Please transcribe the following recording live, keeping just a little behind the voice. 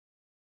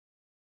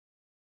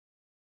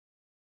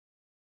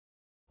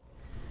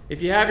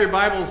If you have your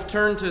Bibles,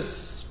 turn to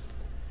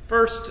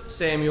 1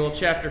 Samuel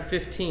chapter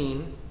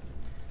 15.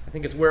 I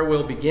think it's where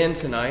we'll begin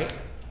tonight.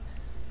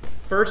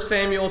 1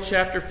 Samuel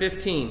chapter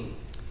 15.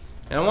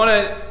 And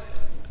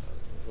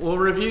we'll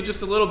review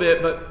just a little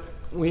bit, but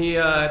we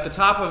at the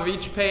top of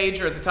each page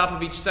or at the top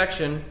of each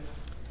section,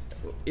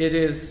 it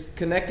is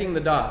connecting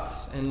the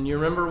dots. And you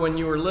remember when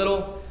you were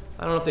little,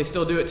 I don't know if they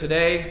still do it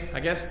today. I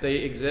guess they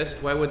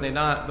exist. Why would they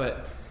not?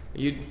 But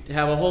you'd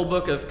have a whole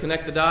book of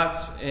connect the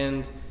dots,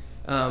 and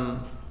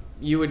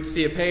you would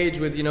see a page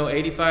with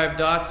 85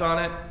 dots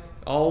on it,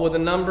 all with a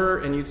number,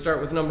 and you'd start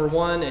with number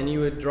 1, and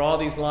you would draw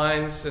these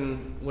lines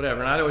and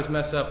whatever. And I'd always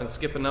mess up and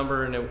skip a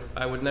number, and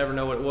I would never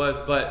know what it was.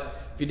 But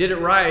if you did it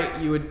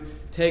right, you would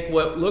take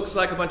what looks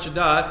like a bunch of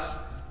dots,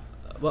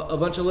 a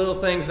bunch of little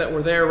things that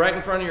were there right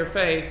in front of your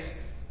face,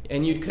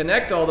 and you'd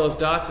connect all those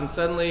dots, and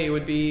suddenly it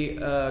would be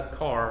a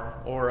car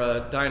or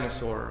a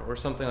dinosaur or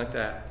something like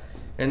that.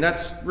 And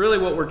that's really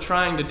what we're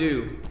trying to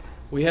do.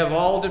 We have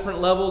all different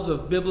levels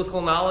of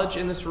biblical knowledge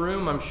in this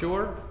room, I'm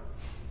sure.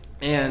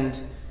 And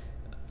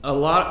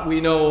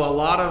we know a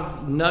lot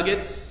of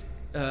nuggets.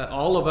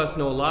 All of us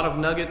know a lot of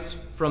nuggets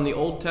from the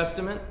Old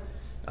Testament,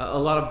 a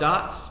lot of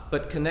dots.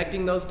 But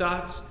connecting those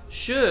dots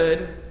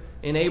should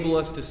enable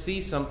us to see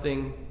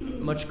something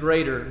much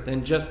greater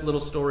than just little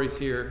stories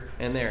here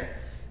and there.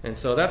 And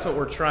so that's what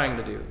we're trying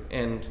to do.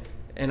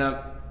 And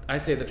I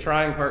say the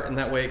trying part in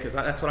that way because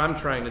that's what I'm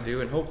trying to do,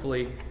 and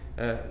hopefully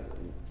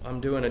I'm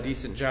doing a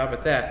decent job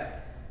at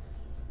that.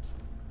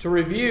 To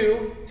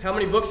review, how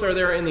many books are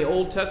there in the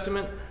Old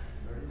Testament?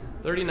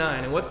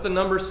 39. And what's the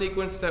number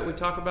sequence that we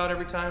talk about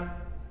every time?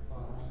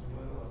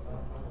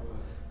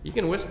 You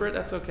can whisper it,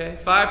 that's okay.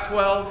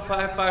 512,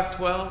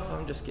 5512.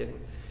 I'm just kidding.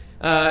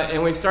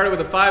 And we started with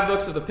the 5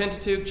 books of the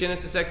Pentateuch: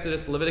 Genesis,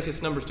 Exodus,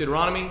 Leviticus, Numbers,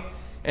 Deuteronomy.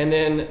 And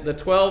then the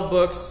 12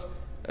 books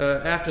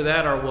after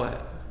that are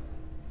what?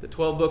 The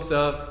 12 books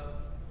of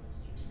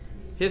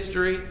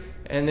history,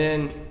 and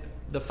then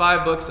the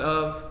 5 books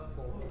of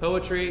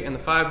poetry, and the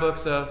 5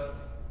 books of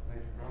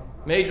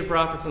major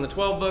prophets, and the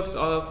 12 books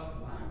of...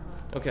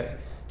 Okay.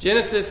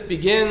 Genesis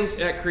begins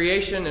at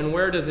creation, and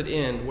where does it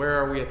end? Where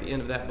are we at the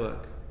end of that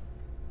book?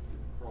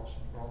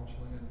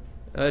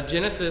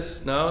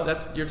 Genesis, no,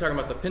 you're talking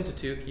about the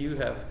Pentateuch.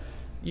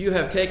 You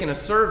have taken a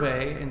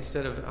survey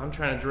instead of... I'm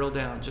trying to drill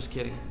down. Just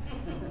kidding.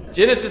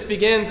 Genesis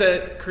begins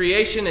at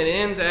creation and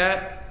ends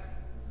at...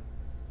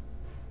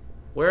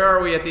 Where are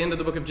we at the end of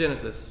the book of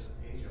Genesis?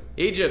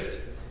 Egypt.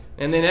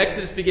 And then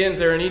Exodus begins.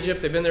 They're in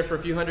Egypt. They've been there for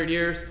a few hundred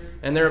years,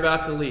 and they're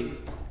about to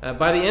leave.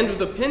 By the end of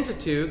the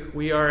Pentateuch,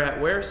 we are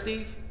at where,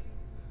 Steve?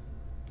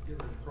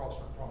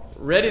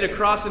 Ready to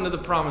cross into the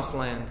Promised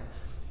Land.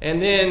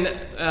 And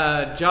then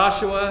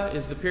Joshua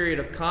is the period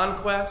of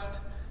conquest.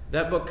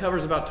 That book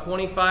covers about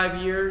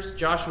 25 years.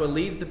 Joshua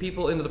leads the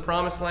people into the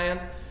Promised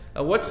Land.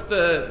 What's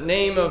the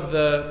name of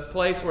the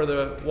place where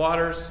the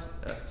waters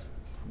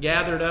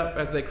gathered up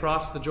as they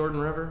crossed the Jordan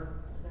River?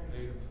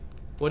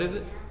 What is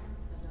it?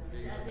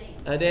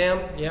 Adam,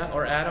 yeah,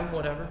 or Adam,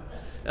 whatever.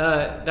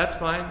 That's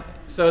fine.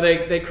 So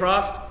they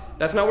crossed.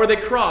 That's not where they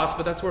crossed,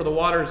 but that's where the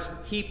waters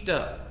heaped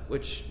up,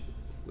 which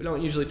we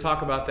don't usually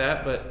talk about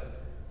that, but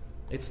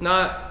it's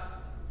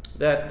not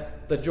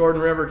that the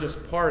Jordan River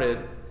just parted.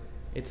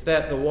 It's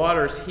that the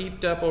waters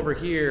heaped up over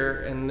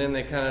here, and then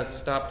they kind of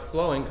stopped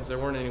flowing because there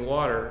weren't any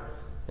water,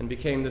 and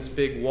became this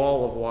big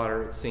wall of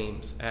water, it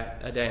seems,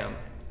 at Adam.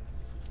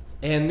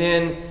 And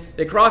then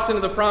they cross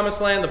into the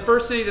Promised Land. The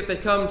first city that they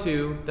come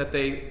to, that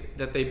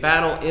they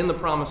battle in the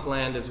Promised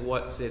Land, is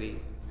what city?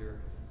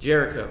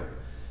 Jericho.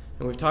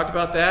 And we've talked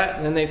about that.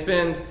 And then they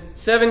spend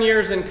 7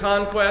 years in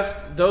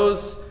conquest.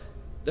 Those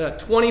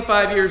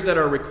 25 years that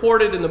are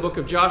recorded in the book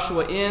of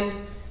Joshua end,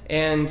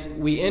 and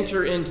we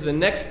enter into the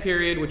next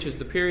period, which is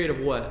the period of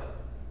what?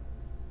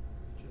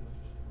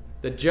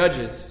 The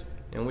Judges.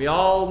 And we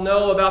all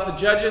know about the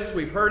Judges.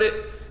 We've heard it.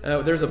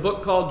 There's a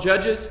book called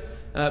Judges.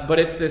 But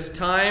it's this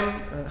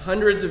time,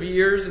 hundreds of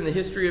years in the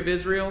history of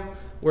Israel,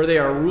 where they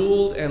are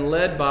ruled and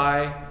led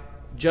by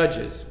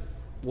judges,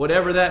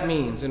 whatever that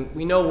means. And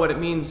we know what it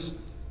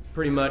means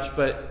pretty much,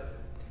 but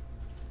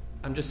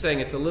I'm just saying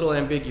it's a little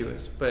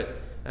ambiguous. But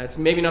it's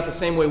maybe not the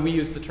same way we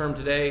use the term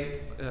today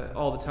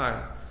all the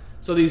time.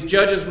 So these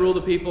judges rule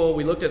the people.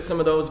 We looked at some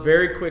of those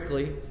very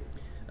quickly.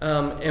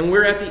 And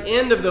we're at the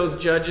end of those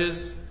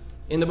judges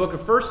in the book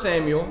of 1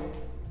 Samuel.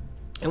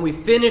 And we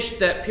finished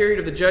that period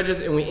of the Judges,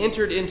 and we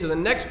entered into the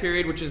next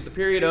period, which is the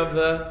period of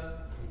the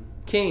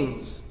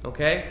Kings.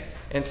 Okay?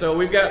 And so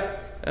we've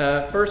got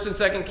 1st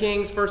and 2nd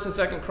Kings, 1st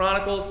and 2nd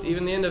Chronicles,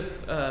 even the end of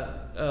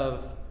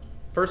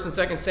 1st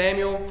and 2nd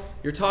Samuel.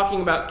 You're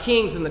talking about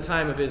kings in the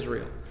time of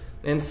Israel.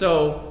 And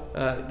so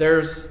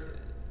there's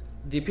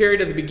the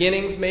period of the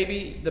beginnings,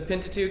 maybe, the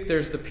Pentateuch.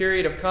 There's the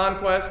period of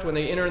conquest when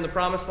they enter in the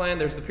Promised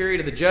Land. There's the period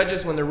of the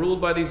Judges when they're ruled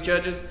by these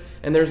judges.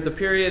 And there's the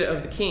period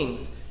of the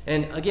Kings.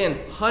 And again,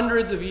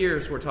 hundreds of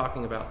years we're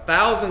talking about.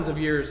 Thousands of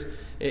years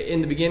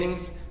in the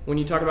beginnings when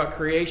you talk about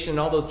creation and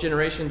all those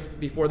generations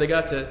before they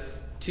got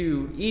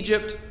to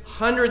Egypt.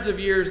 Hundreds of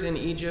years in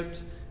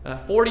Egypt.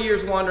 40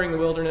 years wandering the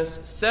wilderness.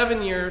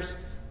 7 years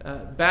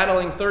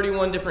battling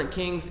 31 different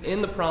kings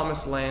in the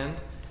Promised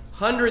Land,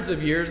 hundreds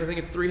of years, I think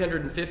it's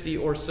 350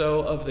 or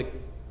so of the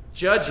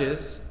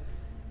judges,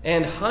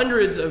 and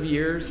hundreds of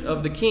years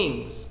of the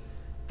kings.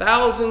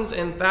 Thousands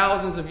and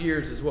thousands of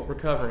years is what we're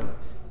covering.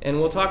 And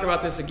we'll talk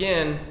about this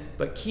again,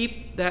 but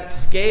keep that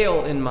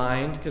scale in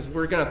mind, because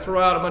we're going to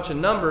throw out a bunch of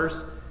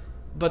numbers.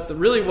 But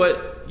really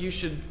what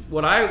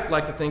I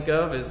like to think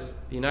of is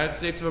the United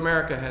States of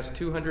America has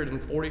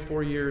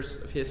 244 years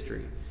of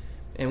history.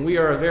 And we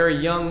are a very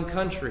young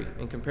country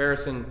in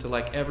comparison to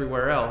like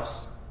everywhere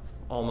else,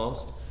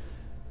 almost.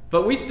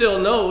 But we still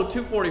know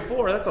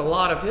 244, that's a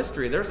lot of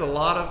history. There's a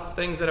lot of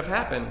things that have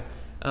happened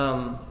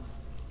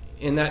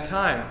in that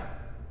time.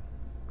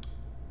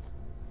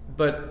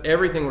 But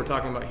everything we're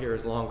talking about here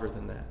is longer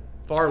than that,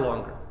 far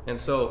longer. And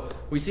so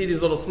we see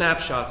these little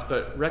snapshots,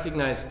 but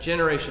recognize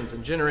generations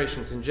and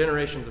generations and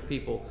generations of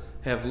people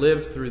have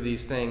lived through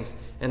these things.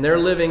 And they're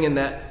living in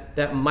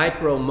that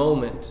micro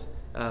moment.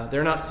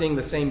 They're not seeing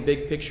the same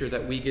big picture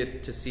that we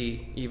get to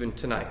see even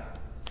tonight.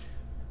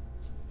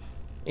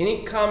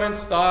 Any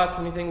comments, thoughts,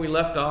 anything we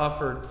left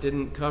off or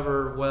didn't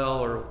cover well,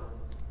 or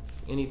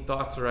any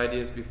thoughts or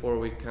ideas before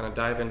we kind of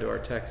dive into our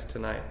text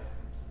tonight?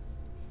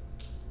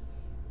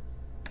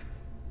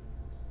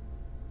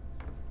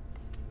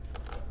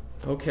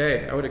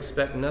 Okay, I would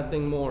expect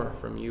nothing more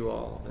from you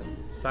all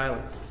than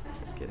silence.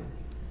 Just kidding.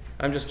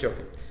 I'm just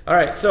joking. All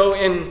right, so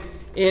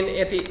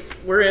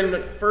we're in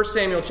 1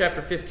 Samuel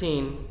chapter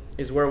 15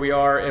 is where we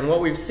are, and what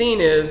we've seen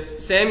is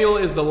Samuel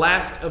is the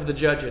last of the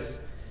judges.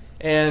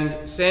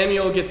 And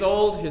Samuel gets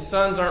old. His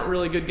sons aren't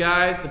really good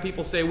guys. The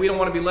people say, we don't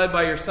want to be led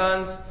by your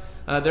sons.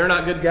 They're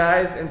not good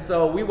guys, and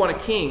so we want a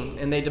king.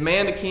 And they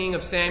demand a king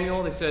of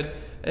Samuel.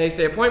 They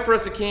say, appoint for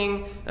us a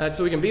king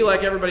so we can be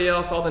like everybody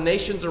else, all the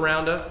nations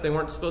around us. They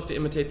weren't supposed to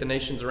imitate the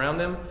nations around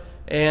them.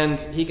 And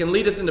he can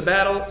lead us into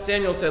battle.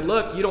 Samuel said,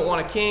 look, you don't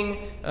want a king.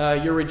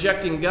 You're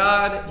rejecting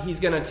God. He's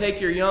going to take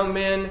your young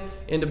men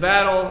into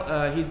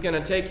battle. He's going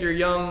to take your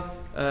young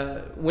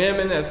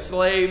women as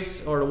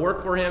slaves or to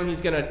work for him.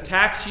 He's going to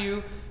tax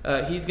you.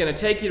 He's going to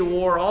take you to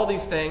war, all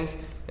these things.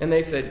 And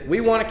they said, we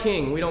want a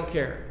king. We don't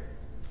care.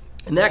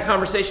 And that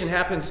conversation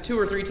happens 2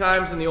 or 3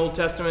 times in the Old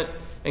Testament.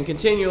 And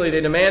continually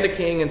they demand a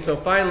king. And so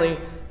finally,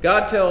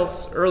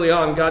 early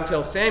on, God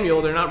tells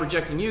Samuel, they're not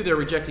rejecting you, they're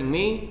rejecting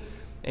me.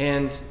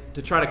 And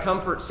to try to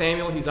comfort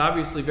Samuel, he's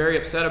obviously very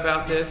upset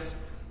about this.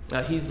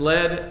 He's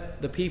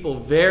led the people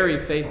very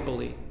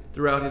faithfully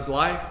throughout his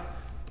life.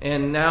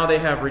 And now they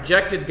have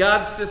rejected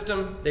God's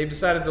system. They've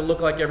decided to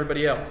look like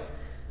everybody else.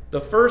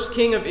 The first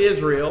king of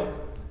Israel,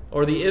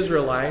 or the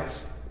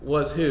Israelites,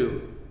 was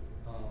who?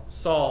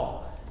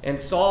 Saul. And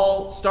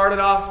Saul started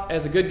off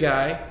as a good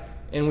guy.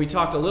 And we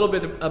talked a little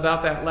bit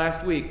about that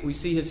last week. We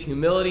see his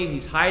humility.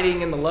 He's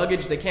hiding in the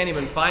luggage. They can't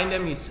even find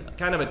him. He's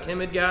kind of a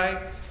timid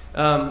guy.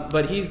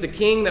 But he's the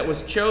king that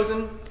was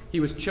chosen. He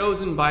was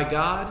chosen by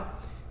God.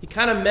 He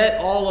kind of met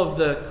all of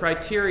the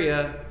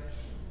criteria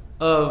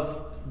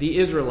of the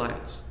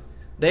Israelites.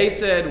 They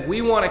said,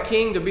 we want a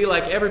king to be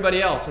like everybody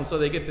else. And so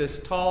they get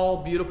this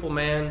tall, beautiful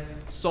man,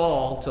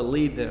 Saul, to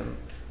lead them.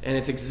 And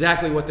it's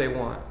exactly what they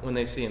want when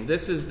they see him.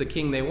 This is the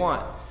king they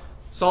want.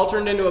 Saul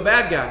turned into a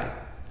bad guy.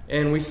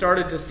 And we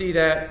started to see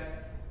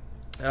that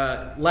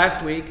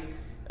last week.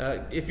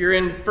 If you're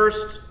in 1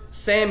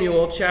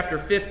 Samuel chapter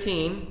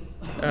 15,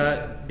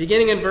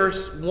 beginning in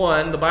verse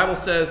 1, the Bible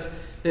says,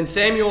 then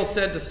Samuel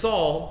said to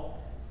Saul,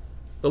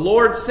 the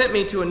Lord sent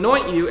me to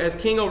anoint you as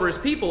king over his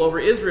people, over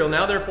Israel.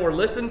 Now therefore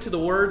listen to the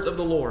words of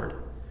the Lord.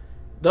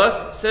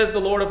 Thus says the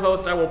Lord of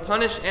hosts, I will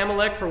punish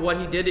Amalek for what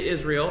he did to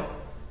Israel,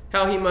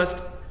 how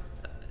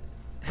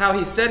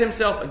he set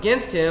himself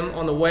against him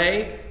on the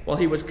way while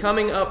he was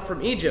coming up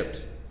from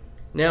Egypt.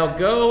 Now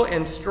go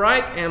and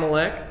strike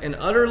Amalek and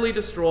utterly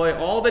destroy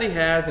all that he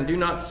has, and do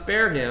not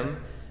spare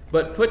him,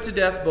 but put to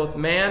death both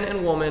man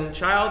and woman,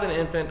 child and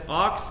infant,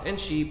 ox and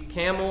sheep,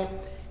 camel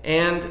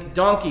and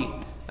donkey.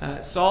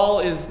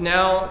 Saul is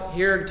now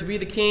here to be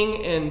the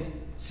king, and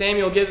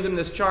Samuel gives him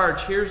this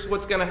charge. Here's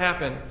what's going to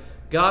happen.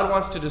 God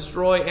wants to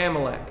destroy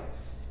Amalek.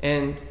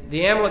 And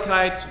the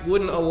Amalekites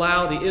wouldn't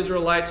allow the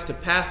Israelites to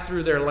pass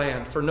through their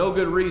land for no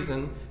good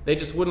reason. They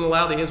just wouldn't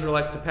allow the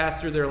Israelites to pass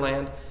through their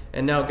land.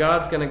 And now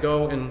God's going to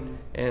go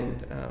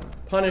and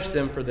punish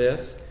them for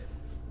this.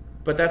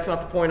 But that's not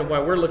the point of why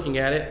we're looking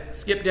at it.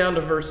 Skip down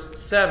to verse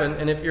 7.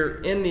 And if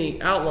you're in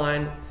the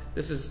outline,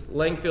 this is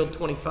Langfield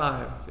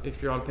 25,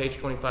 if you're on page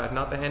 25.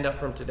 Not the handout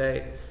from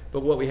today,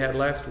 but what we had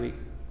last week.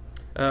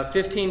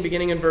 15,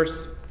 beginning in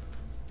verse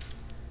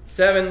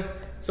 7.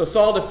 So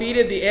Saul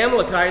defeated the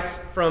Amalekites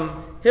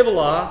from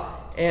Havilah,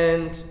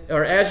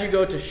 or as you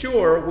go to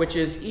Shur, which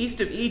is east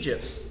of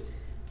Egypt.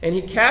 And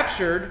he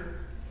captured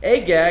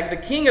Agag, the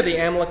king of the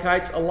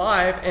Amalekites,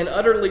 alive, and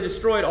utterly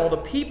destroyed all the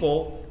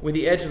people with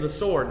the edge of the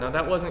sword. Now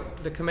that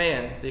wasn't the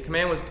command. The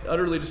command was to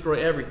utterly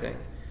destroy everything.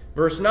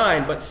 Verse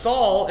 9, but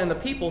Saul and the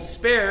people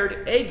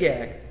spared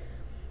Agag,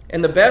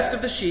 and the best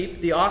of the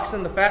sheep, the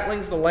oxen, the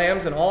fatlings, the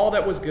lambs, and all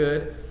that was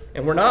good,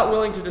 and were not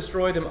willing to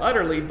destroy them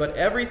utterly, but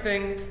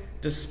everything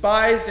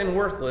despised and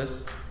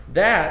worthless,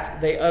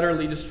 that they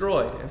utterly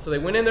destroyed. And so they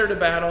went in there to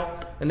battle,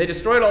 and they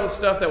destroyed all the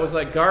stuff that was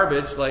like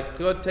garbage, like,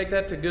 go take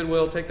that to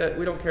Goodwill, take that,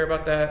 we don't care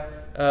about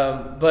that.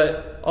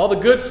 But all the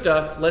good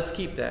stuff, let's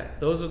keep that.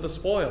 Those are the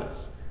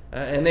spoils.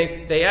 And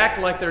they act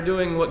like they're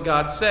doing what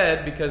God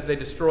said because they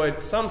destroyed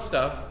some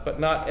stuff, but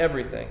not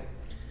everything.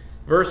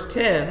 Verse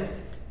 10,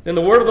 then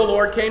the word of the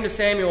Lord came to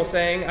Samuel,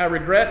 saying, I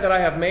regret that I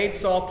have made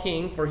Saul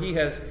king, for he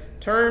has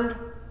turned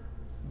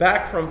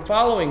back from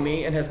following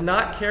me and has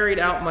not carried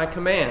out my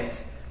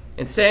commands.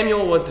 And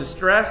Samuel was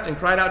distressed and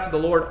cried out to the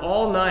Lord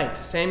all night.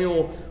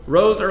 Samuel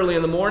rose early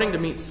in the morning to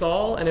meet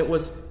Saul, and it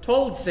was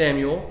told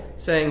Samuel,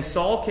 saying,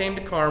 Saul came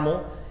to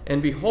Carmel,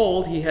 and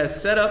behold, he has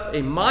set up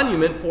a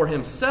monument for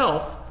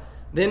himself,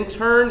 then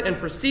turned and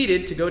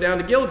proceeded to go down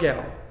to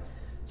Gilgal.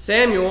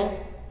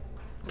 Samuel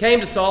came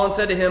to Saul and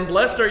said to him,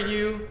 Blessed are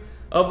you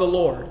of the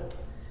Lord.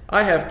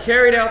 I have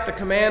carried out the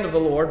command of the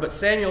Lord. But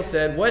Samuel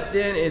said, What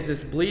then is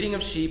this bleating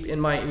of sheep in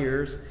my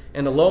ears,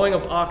 and the lowing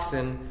of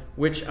oxen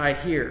which I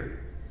hear?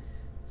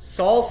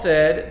 Saul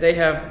said, They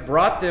have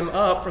brought them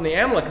up from the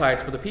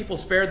Amalekites, for the people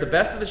spared the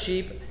best of the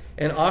sheep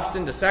and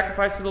oxen to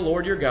sacrifice to the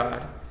Lord your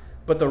God,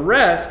 but the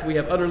rest we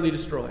have utterly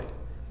destroyed.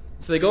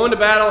 So they go into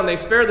battle and they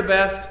spare the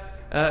best.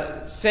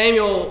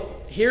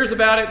 Samuel hears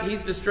about it.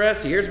 He's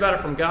distressed. He hears about it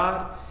from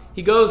God.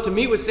 He goes to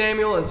meet with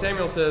Samuel, and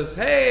Samuel says,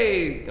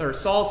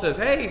 Saul says,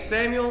 Hey,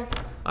 Samuel,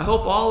 I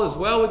hope all is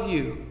well with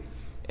you.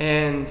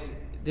 And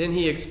then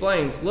he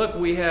explains, Look,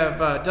 we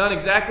have done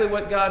exactly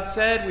what God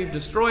said. We've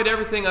destroyed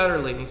everything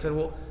utterly. And he said,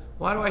 Well,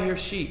 why do I hear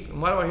sheep?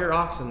 And why do I hear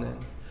oxen then?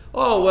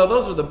 Oh, well,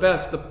 those are the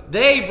best.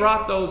 They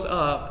brought those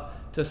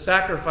up to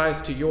sacrifice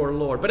to your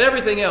Lord. But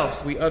everything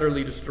else we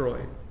utterly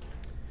destroyed.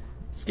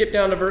 Skip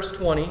down to verse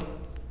 20.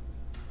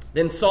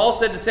 Then Saul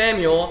said to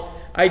Samuel,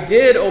 I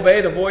did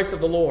obey the voice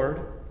of the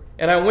Lord,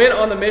 and I went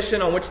on the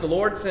mission on which the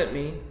Lord sent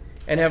me,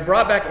 and have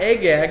brought back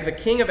Agag, the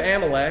king of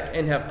Amalek,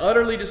 and have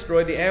utterly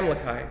destroyed the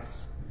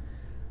Amalekites.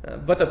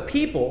 But the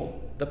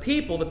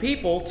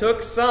people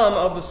took some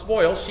of the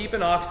spoil, sheep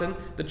and oxen,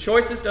 the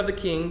choicest of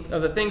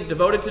the things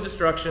devoted to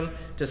destruction,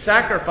 to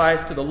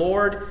sacrifice to the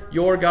Lord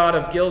your God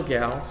of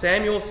Gilgal.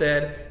 Samuel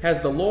said,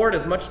 Has the Lord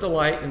as much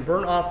delight in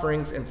burnt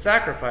offerings and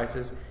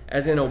sacrifices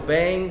as in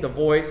obeying the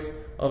voice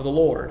of the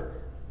Lord?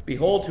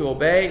 Behold, to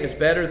obey is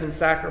better than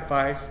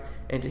sacrifice,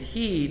 and to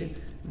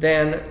heed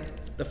than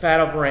the fat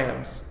of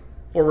rams.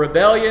 For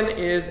rebellion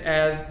is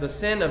as the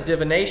sin of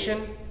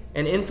divination,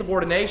 and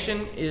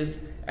insubordination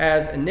is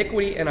as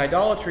iniquity and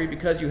idolatry.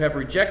 Because you have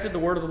rejected the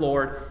word of the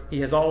Lord, he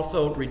has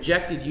also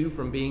rejected you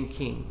from being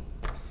king.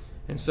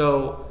 And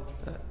so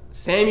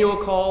Samuel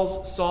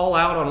calls Saul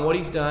out on what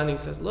he's done. He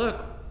says,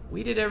 Look,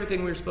 we did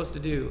everything we were supposed to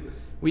do.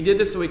 We did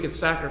this so we could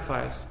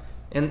sacrifice.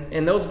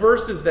 And those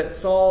verses that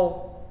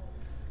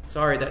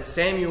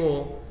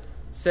Samuel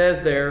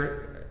says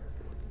there,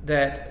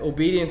 that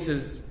obedience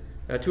is,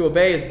 to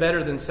obey is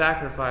better than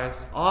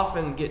sacrifice,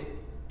 often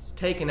gets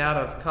taken out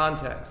of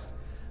context.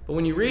 But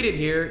when you read it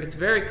here, it's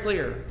very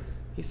clear.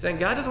 He's saying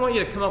God doesn't want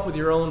you to come up with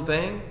your own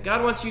thing.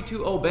 God wants you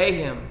to obey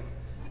him.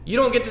 You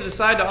don't get to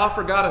decide to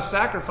offer God a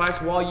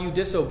sacrifice while you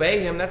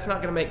disobey him. That's not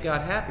going to make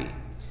God happy.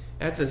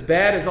 That's as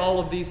bad as all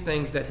of these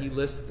things that he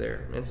lists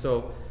there. And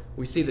so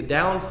we see the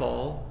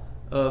downfall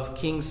of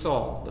King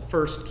Saul, the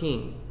first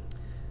king.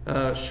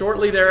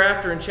 Shortly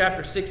thereafter in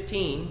chapter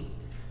 16,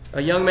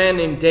 a young man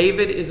named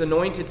David is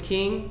anointed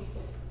king.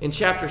 In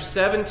chapter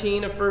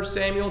 17 of 1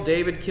 Samuel,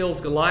 David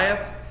kills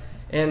Goliath.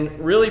 And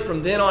really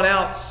from then on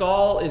out,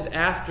 Saul is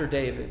after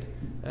David.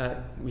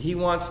 He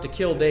wants to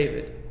kill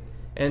David.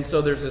 And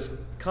so there's this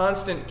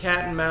constant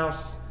cat and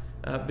mouse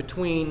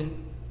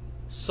between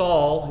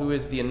Saul, who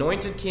is the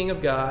anointed king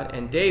of God,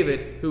 and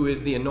David, who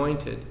is the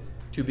anointed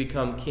to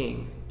become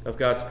king of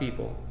God's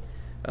people.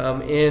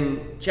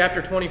 In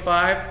chapter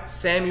 25,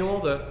 Samuel,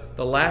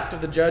 the last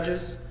of the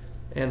judges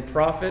and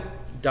prophet,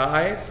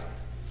 dies.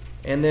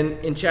 And then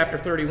in chapter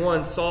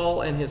 31,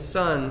 Saul and his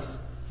sons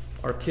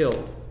are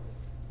killed.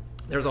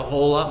 There's a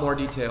whole lot more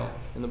detail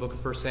in the book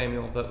of 1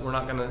 Samuel, but we're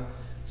not going to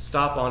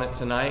stop on it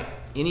tonight.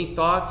 Any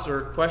thoughts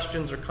or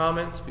questions or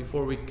comments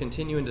before we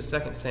continue into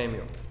 2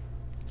 Samuel?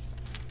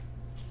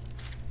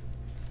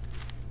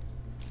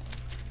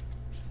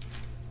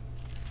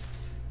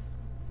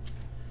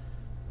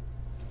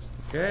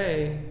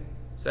 Okay,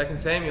 2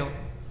 Samuel.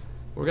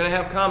 We're going to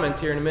have comments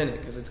here in a minute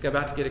because it's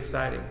about to get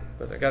exciting.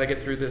 But I got to get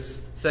through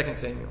this 2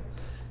 Samuel.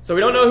 So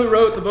we don't know who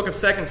wrote the book of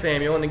 2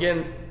 Samuel. And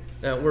again,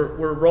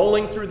 we're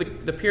rolling through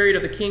the period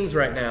of the kings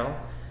right now.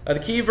 The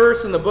key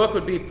verse in the book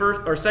would be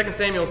 2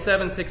 Samuel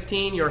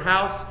 7:16. Your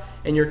house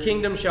and your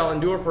kingdom shall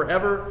endure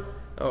forever,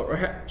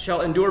 shall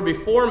endure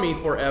before me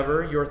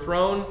forever. Your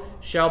throne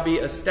shall be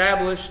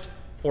established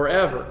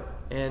forever.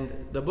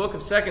 And the book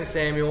of 2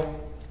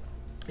 Samuel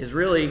is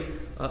really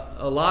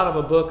a lot of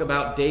a book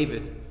about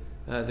David,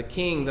 the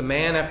king, the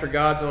man after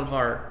God's own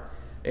heart.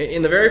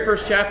 In the very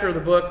first chapter of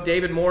the book,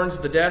 David mourns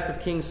the death of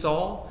King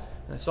Saul.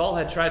 Saul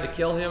had tried to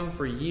kill him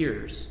for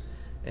years.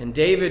 And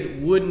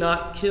David would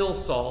not kill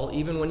Saul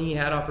even when he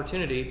had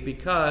opportunity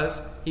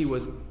because he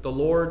was the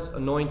Lord's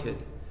anointed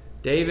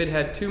David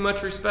had too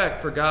much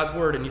respect for God's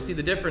word. And you see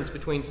the difference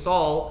between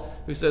Saul,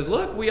 who says,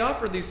 look, we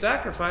offered these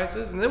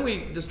sacrifices and then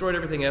we destroyed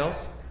everything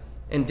else,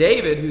 and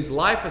David, whose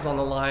life is on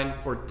the line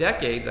for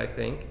decades, I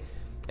think,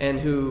 and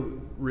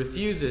who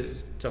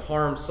refuses to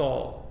harm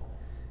Saul.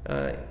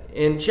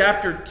 In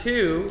chapter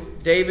 2,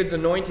 David's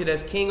anointed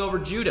as king over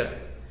Judah.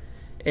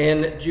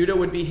 And Judah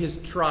would be his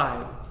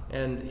tribe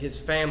and his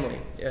family,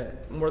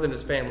 more than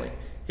his family,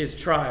 his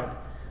tribe.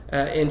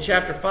 In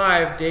chapter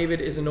 5,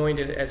 David is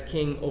anointed as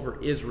king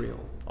over Israel,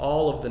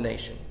 all of the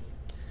nation.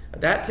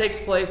 That takes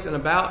place in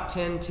about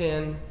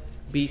 1010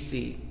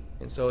 BC.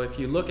 And so if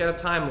you look at a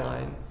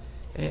timeline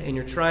and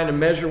you're trying to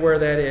measure where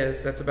that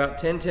is, that's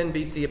about 1010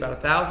 BC, about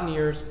 1,000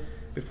 years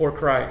before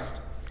Christ.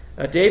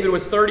 David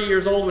was 30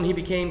 years old when he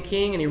became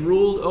king, and he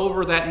ruled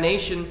over that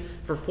nation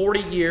for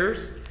 40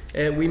 years.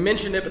 We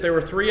mentioned it, but there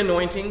were 3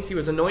 anointings. He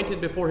was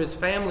anointed before his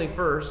family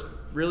first,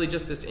 really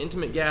just this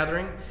intimate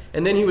gathering.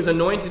 And then he was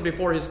anointed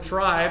before his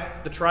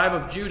tribe, the tribe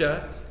of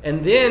Judah.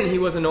 And then he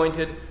was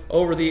anointed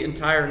over the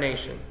entire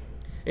nation.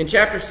 In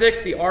chapter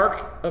 6, the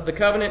Ark of the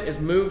Covenant is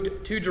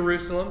moved to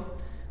Jerusalem.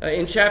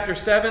 In chapter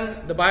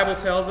 7, the Bible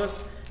tells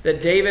us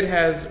that David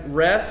has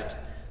rest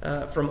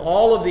from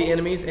all of the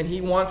enemies, and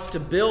he wants to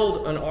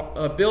build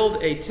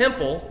a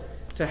temple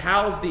to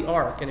house the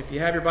Ark. And if you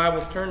have your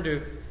Bibles, turn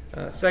to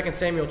 2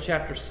 Samuel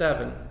chapter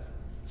 7.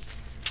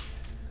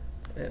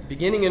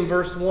 Beginning in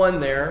verse 1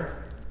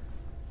 there,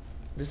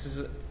 this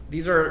is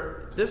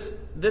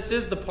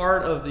the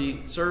part of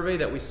the survey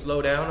that we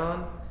slow down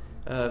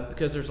on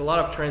because there's a lot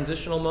of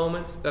transitional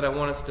moments that I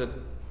want us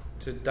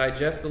to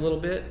digest a little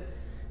bit.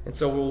 And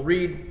so we'll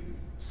read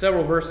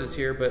several verses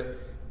here, but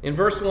in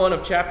verse 1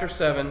 of chapter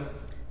 7,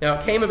 now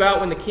it came about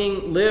when the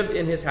king lived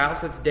in his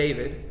house, that's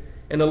David,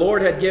 and the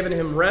Lord had given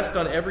him rest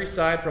on every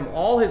side from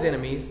all his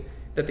enemies,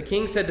 that the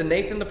king said to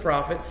Nathan the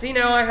prophet, See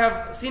now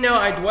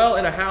I dwell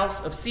in a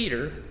house of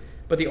cedar,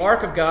 but the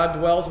ark of God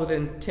dwells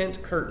within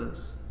tent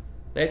curtains.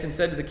 Nathan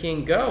said to the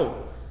king,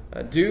 Go,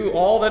 do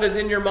all that is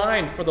in your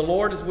mind, for the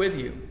Lord is with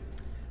you.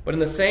 But in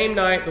the same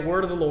night the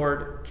word of the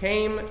Lord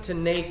came to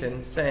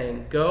Nathan,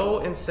 saying, Go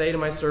and say to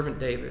my servant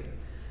David,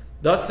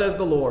 Thus says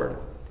the Lord,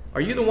 Are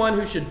you the one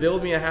who should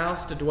build me a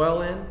house to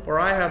dwell in? For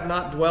I have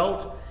not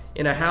dwelt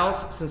in a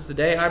house since the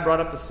day I brought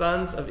up the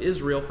sons of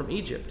Israel from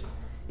Egypt,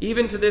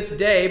 even to this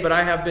day, but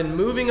I have been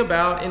moving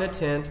about in a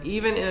tent,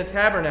 even in a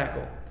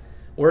tabernacle.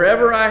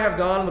 Wherever I have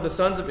gone with the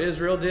sons of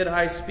Israel, did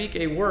I speak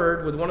a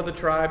word with one of the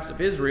tribes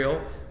of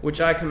Israel, which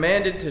I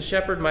commanded to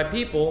shepherd my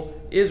people,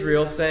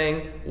 Israel,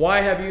 saying, Why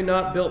have you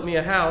not built me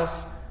a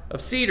house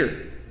of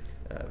cedar?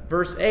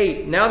 Verse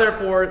 8, Now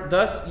therefore,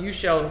 thus you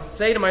shall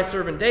say to my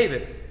servant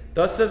David,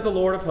 Thus says the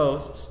Lord of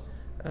hosts,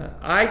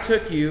 I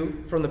took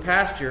you from the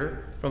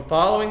pasture, from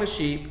following the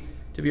sheep,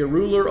 to be a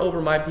ruler over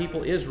my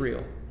people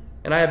Israel.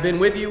 And I have been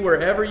with you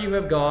wherever you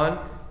have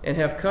gone, and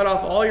have cut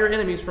off all your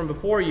enemies from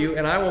before you,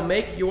 and I will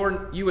make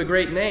you a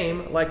great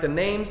name, like the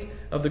names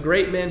of the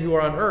great men who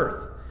are on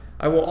earth.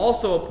 I will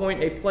also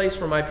appoint a place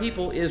for my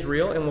people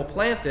Israel, and will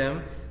plant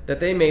them, that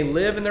they may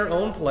live in their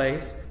own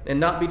place, and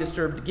not be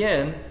disturbed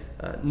again,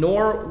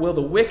 nor will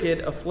the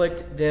wicked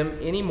afflict them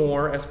any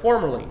more as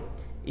formerly,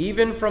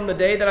 even from the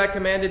day that I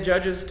commanded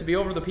judges to be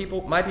over the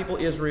people, my people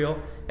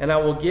Israel, and I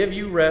will give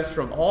you rest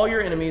from all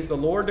your enemies. The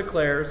Lord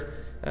declares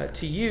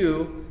to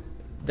you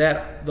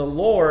that the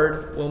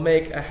Lord will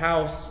make a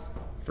house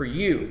for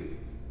you.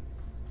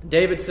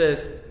 David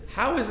says,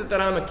 How is it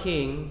that I'm a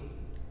king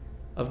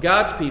of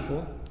God's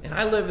people, and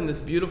I live in this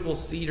beautiful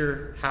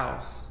cedar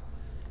house?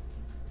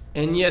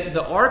 And yet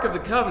the Ark of the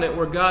Covenant,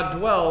 where God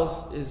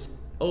dwells, is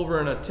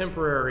over in a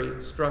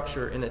temporary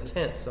structure in a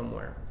tent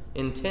somewhere,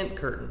 in tent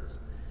curtains.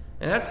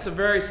 And that's a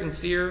very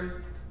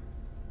sincere,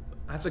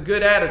 that's a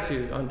good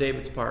attitude on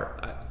David's part.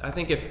 I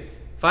think if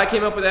I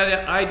came up with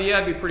that idea,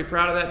 I'd be pretty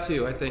proud of that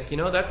too. I think,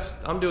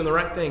 I'm doing the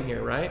right thing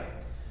here, right?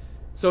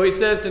 So he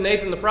says to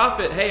Nathan the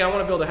prophet, Hey, I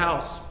want to build a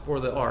house for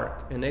the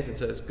ark. And Nathan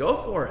says, Go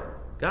for it.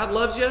 God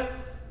loves you.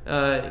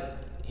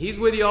 He's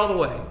with you all the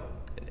way.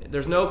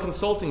 There's no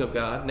consulting of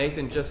God.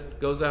 Nathan just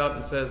goes out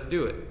and says,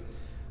 Do it.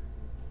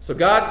 So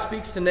God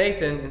speaks to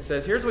Nathan and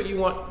says, Here's what you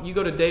want. You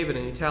go to David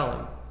and you tell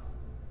him,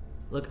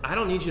 Look, I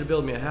don't need you to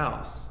build me a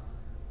house.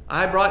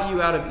 I brought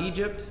you out of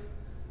Egypt.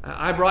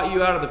 I brought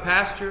you out of the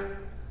pasture.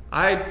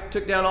 I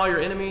took down all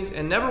your enemies,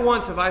 and never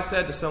once have I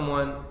said to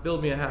someone,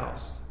 Build me a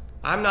house.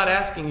 I'm not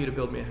asking you to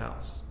build me a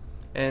house.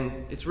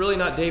 And it's really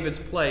not David's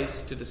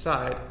place to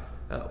decide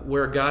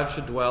where God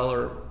should dwell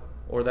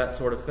or that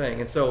sort of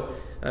thing. And so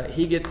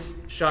he gets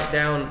shot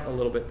down a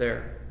little bit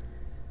there.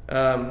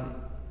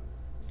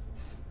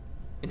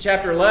 In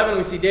chapter 11,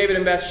 we see David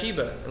and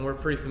Bathsheba, and we're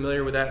pretty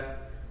familiar with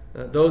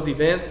those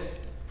events.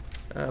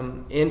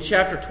 In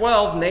chapter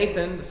 12,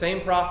 Nathan, the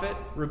same prophet,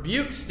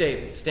 rebukes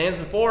David, stands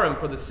before him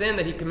for the sin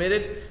that he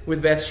committed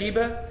with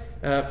Bathsheba,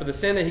 for the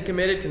sin that he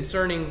committed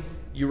concerning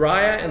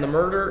Uriah and the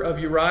murder of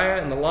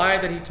Uriah and the lie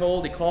that he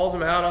told. He calls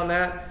him out on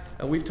that.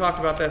 We've talked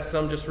about that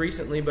some just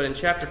recently, but in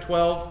chapter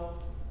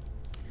 12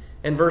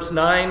 and verse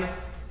 9,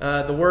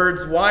 The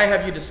words, "Why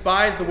have you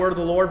despised the word of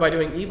the Lord by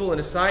doing evil in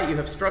his sight? You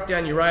have struck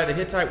down Uriah the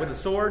Hittite with a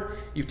sword.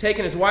 You've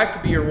taken his wife to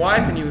be your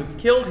wife, and you have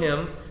killed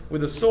him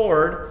with the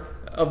sword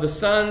of the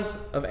sons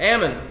of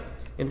Ammon."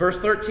 In verse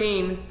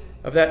 13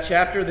 of that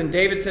chapter, "Then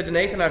David said to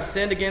Nathan, I've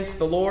sinned against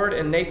the Lord.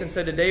 And Nathan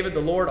said to David, the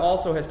Lord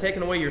also has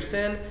taken away your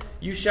sin.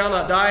 You shall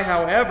not die,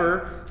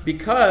 however,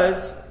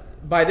 because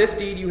by this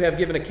deed you have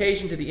given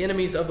occasion to the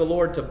enemies of the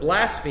Lord to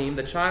blaspheme.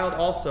 The child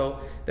also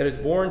that is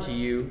born to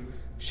you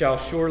shall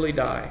surely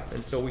die."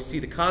 And so we see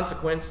the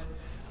consequence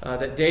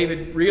that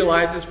David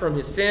realizes from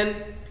his sin.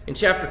 In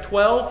chapter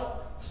 12,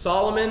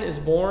 Solomon is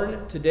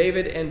born to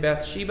David and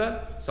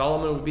Bathsheba.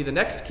 Solomon would be the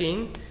next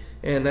king,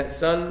 and that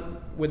son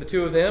with the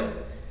two of them.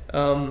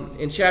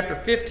 In chapter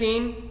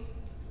 15,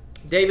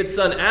 David's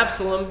son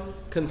Absalom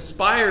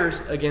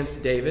conspires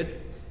against David.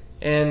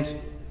 And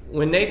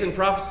when Nathan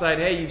prophesied,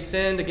 "Hey, you've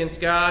sinned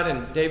against God,"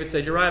 and David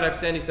said, "You're right, I've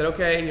sinned," he said,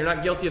 "Okay, you're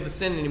not guilty of the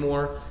sin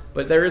anymore,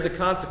 but there is a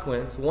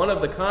consequence." One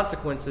of the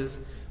consequences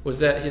was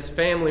that his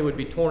family would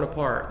be torn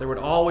apart. There would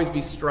always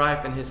be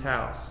strife in his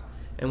house.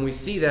 And we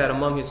see that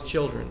among his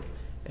children.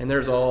 And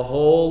there's a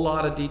whole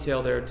lot of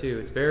detail there too.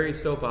 It's very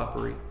soap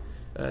opera-y,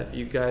 if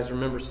you guys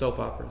remember soap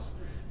operas.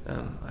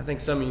 I think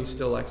some of you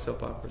still like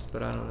soap operas,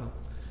 but I don't know.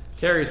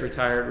 Terry's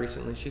retired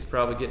recently. She's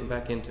probably getting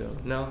back into them.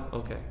 No?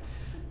 Okay.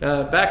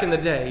 Back in the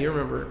day, you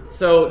remember.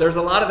 So there's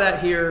a lot of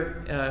that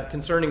here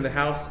concerning the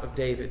house of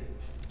David.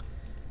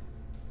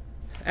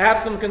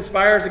 Absalom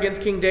conspires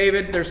against King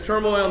David. There's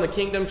turmoil in the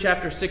kingdom,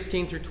 chapter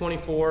 16 through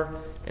 24.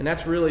 And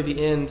that's really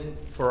the end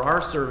for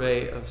our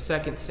survey of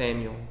 2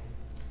 Samuel.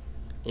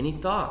 Any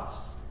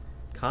thoughts,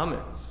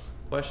 comments,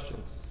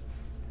 questions?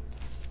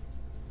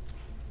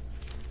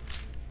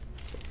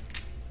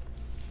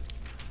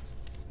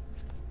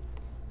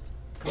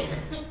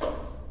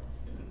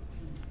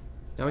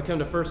 Now we come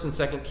to 1 and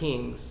 2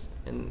 Kings,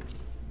 and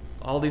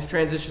all these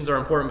transitions are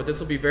important, but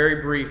this will be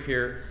very brief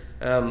here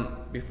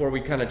before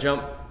we kind of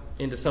jump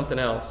into something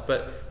else.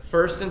 But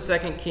 1 and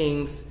 2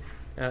 Kings,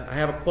 I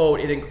have a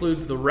quote. It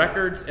includes the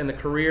records and the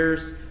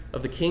careers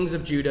of the kings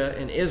of Judah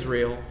and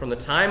Israel from the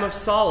time of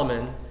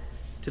Solomon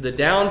to the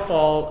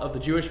downfall of the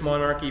Jewish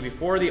monarchy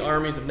before the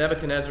armies of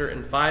Nebuchadnezzar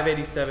in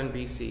 587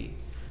 BC.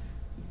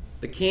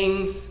 The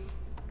Kings,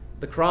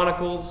 the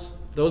Chronicles,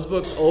 those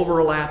books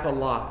overlap a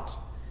lot.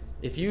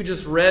 If you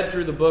just read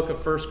through the book of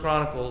 1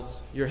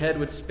 Chronicles, your head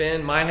would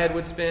spin, my head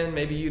would spin,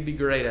 maybe you'd be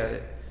great at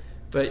it.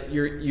 But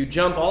you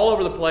jump all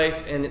over the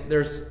place, and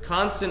there's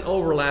constant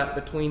overlap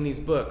between these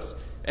books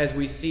as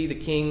we see the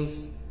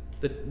kings,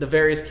 the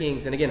various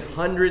kings, and again,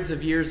 hundreds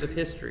of years of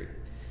history.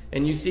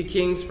 And you see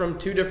kings from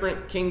two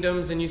different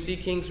kingdoms, and you see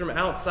kings from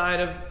outside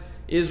of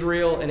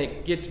Israel, and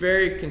it gets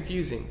very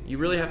confusing. You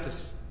really have to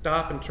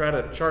stop and try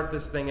to chart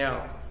this thing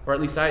out, or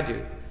at least I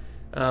do.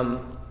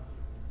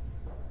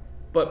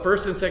 But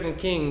 1 and 2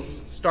 Kings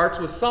starts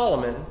with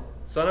Solomon,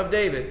 son of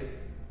David,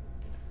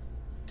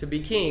 to be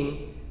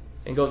king,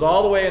 and goes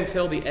all the way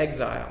until the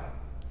exile.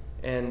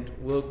 And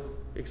we'll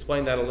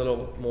explain that a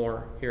little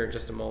more here in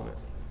just a moment.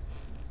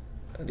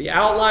 The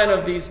outline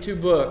of these two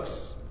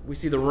books, we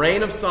see the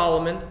reign of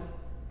Solomon.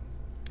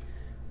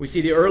 We see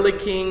the early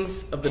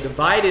kings of the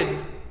divided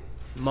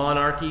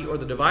monarchy or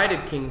the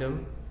divided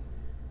kingdom.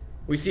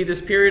 We see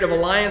this period of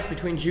alliance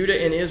between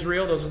Judah and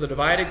Israel. Those are the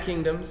divided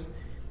kingdoms.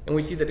 And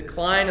we see the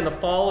decline and the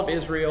fall of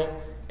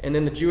Israel, and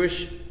then the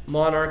Jewish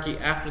monarchy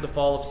after the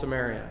fall of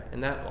Samaria.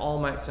 And that all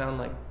might sound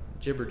like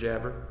jibber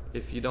jabber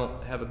if you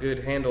don't have a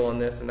good handle on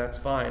this, and that's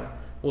fine.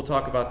 We'll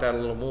talk about that a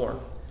little more.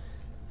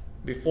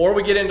 Before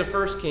we get into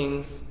 1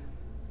 Kings,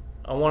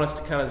 I want us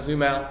to kind of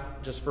zoom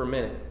out just for a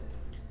minute.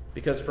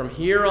 Because from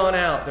here on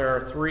out, there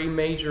are three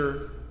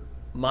major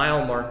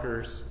mile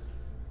markers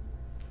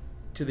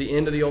to the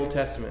end of the Old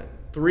Testament.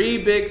 Three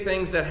big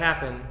things that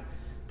happen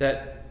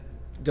that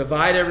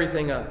divide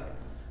everything up.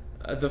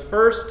 The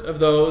first of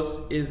those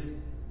is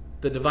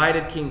the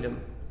divided kingdom.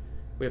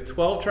 We have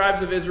 12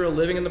 tribes of Israel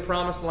living in the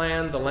promised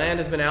land. The land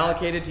has been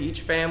allocated to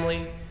each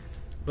family.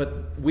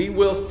 But we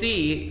will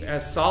see,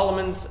 as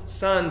Solomon's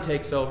son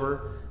takes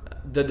over,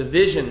 the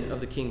division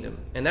of the kingdom.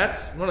 And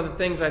that's one of the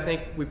things I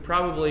think we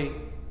probably,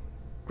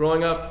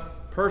 growing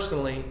up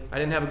personally, I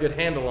didn't have a good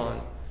handle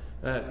on.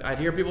 I'd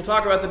hear people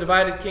talk about the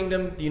divided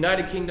kingdom, the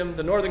united kingdom,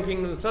 the northern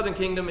kingdom, the southern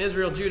kingdom,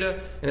 Israel, Judah,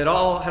 and it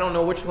all, I don't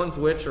know which one's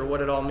which or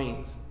what it all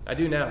means. I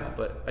do now,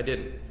 but I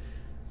didn't.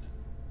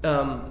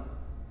 Mile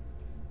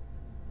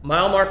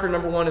marker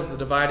number one is the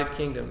divided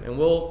kingdom, and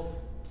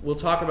we'll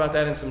talk about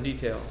that in some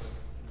detail.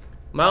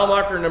 Mile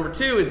marker number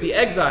two is the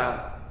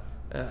exile.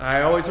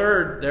 I always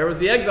heard there was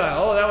the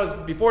exile. Oh, that was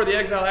before the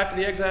exile, after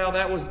the exile,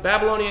 that was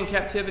Babylonian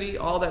captivity.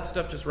 All that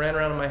stuff just ran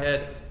around in my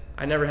head.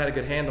 I never had a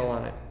good handle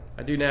on it.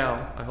 I do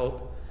now, I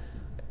hope.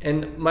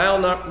 And mile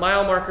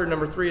marker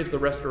number three is the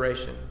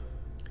restoration.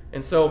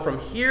 And so from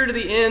here to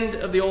the end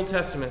of the Old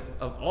Testament,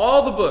 of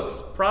all the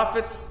books,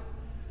 prophets,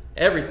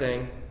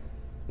 everything,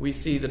 we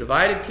see the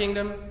divided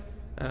kingdom,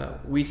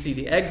 we see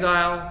the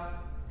exile,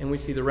 and we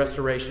see the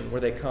restoration,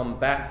 where they come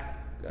back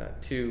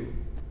to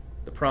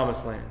the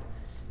promised land.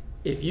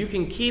 If you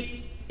can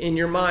keep in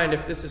your mind,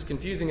 if this is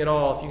confusing at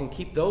all, if you can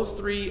keep those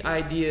three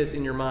ideas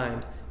in your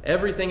mind,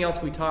 everything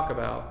else we talk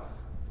about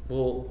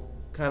will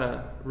kind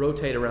of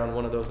rotate around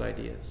one of those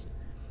ideas.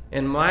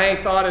 And my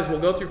thought is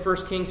we'll go through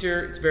 1 Kings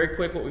here. It's very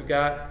quick what we've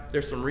got.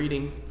 There's some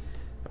reading.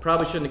 I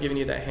probably shouldn't have given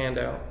you that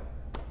handout.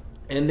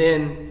 And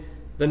then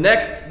the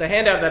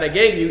handout that I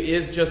gave you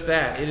is just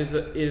that. It is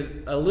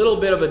a little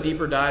bit of a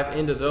deeper dive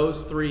into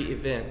those three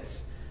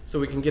events. So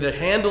we can get a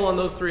handle on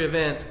those three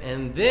events,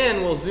 and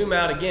then we'll zoom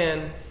out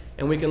again,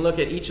 and we can look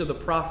at each of the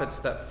prophets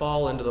that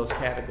fall into those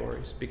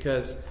categories.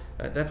 Because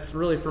that's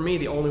really, for me,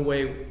 the only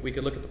way we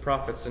could look at the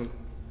prophets and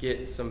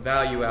get some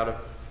value out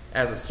of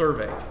as a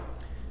survey.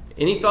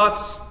 Any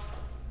thoughts?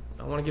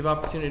 I want to give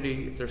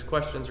opportunity if there's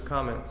questions or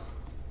comments.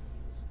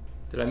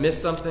 Did I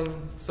miss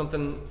something?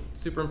 Something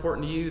super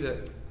important to you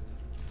that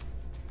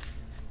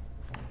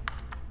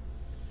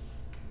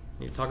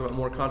need to talk about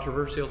more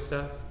controversial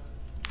stuff?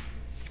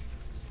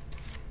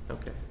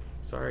 Okay,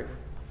 sorry.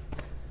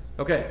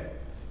 Okay,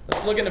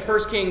 let's look into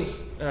 1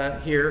 Kings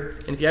here.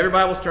 And if you have your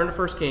Bibles, turn to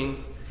 1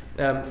 Kings.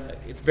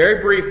 It's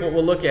very brief what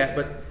we'll look at,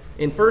 but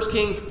in 1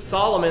 Kings,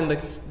 Solomon, the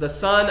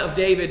son of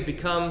David,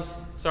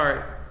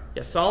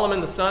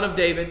 Solomon, the son of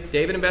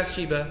David and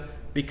Bathsheba,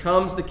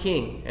 becomes the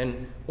king.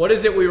 And what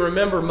is it we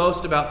remember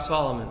most about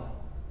Solomon?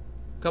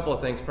 A couple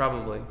of things,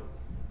 probably.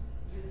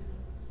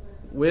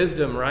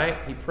 Wisdom, right?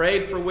 He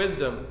prayed for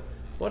wisdom.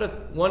 What a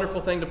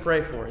wonderful thing to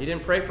pray for. He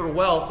didn't pray for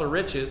wealth or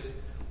riches,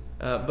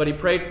 but he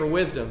prayed for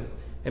wisdom.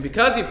 And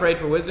because he prayed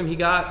for wisdom, he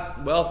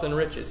got wealth and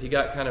riches. He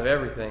got kind of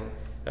everything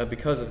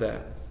because of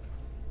that.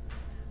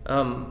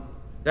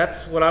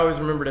 That's what I always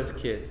remembered as a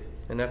kid,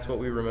 and that's what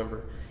we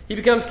remember. He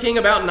becomes king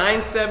about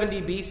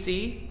 970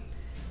 BC,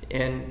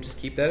 and just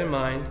keep that in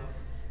mind.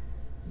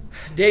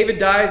 David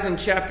dies in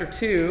chapter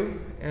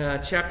 2.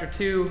 Chapter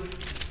 2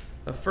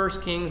 of 1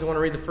 Kings. I want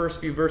to read the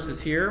first few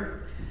verses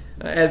here.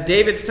 As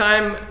David's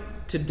time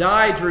to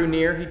die drew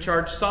near, he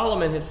charged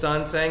Solomon his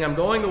son, saying, I'm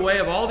going the way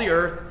of all the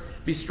earth.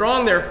 Be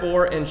strong,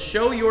 therefore, and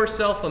show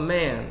yourself a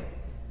man.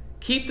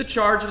 Keep the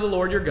charge of the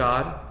Lord your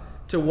God,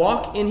 to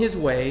walk in his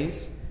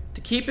ways,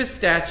 to keep his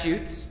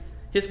statutes,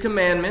 his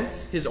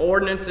commandments, his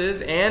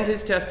ordinances, and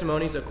his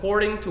testimonies,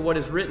 according to what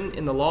is written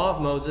in the law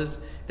of Moses,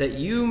 that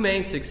you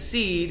may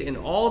succeed in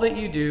all that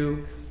you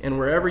do and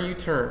wherever you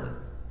turn,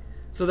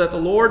 so that the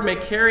Lord may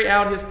carry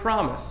out his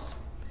promise,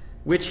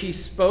 which he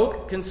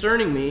spoke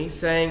concerning me,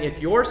 saying, if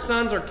your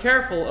sons are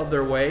careful of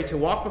their way to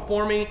walk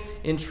before me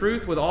in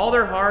truth with all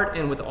their heart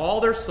and with all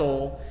their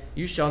soul,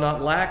 you shall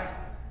not lack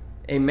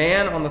a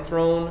man on the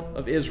throne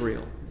of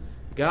Israel.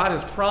 God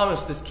has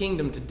promised this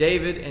kingdom to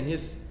David and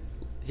his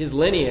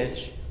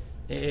lineage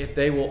if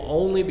they will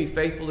only be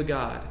faithful to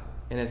God.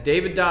 And as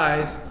David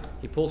dies,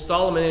 he pulls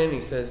Solomon in and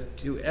he says,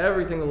 do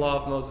everything the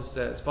law of Moses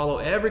says. Follow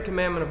every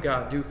commandment of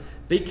God.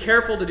 Be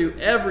careful to do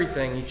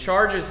everything. He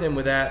charges him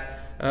with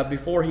that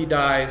before he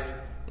dies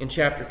in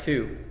chapter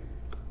 2.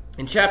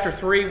 In chapter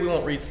 3, we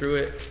won't read through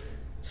it.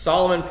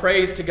 Solomon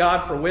prays to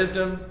God for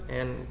wisdom,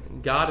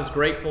 and God is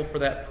grateful for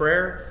that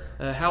prayer.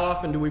 How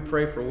often do we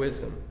pray for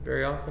wisdom?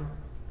 Very often.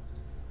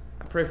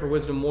 I pray for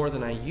wisdom more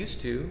than I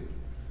used to.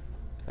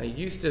 I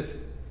used to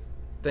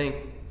think,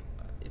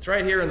 it's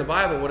right here in the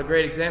Bible, what a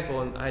great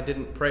example, and I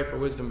didn't pray for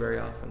wisdom very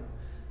often.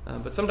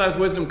 But sometimes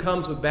wisdom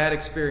comes with bad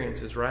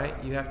experiences, right?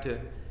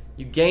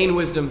 You gain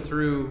wisdom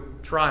through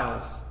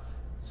trials.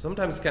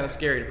 Sometimes it's kind of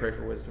scary to pray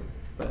for wisdom.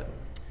 But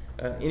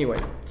anyway,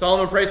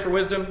 Solomon prays for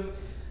wisdom.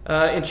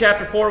 In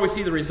chapter 4, we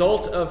see the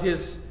result of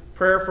his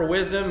prayer for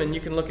wisdom, and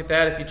you can look at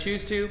that if you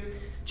choose to.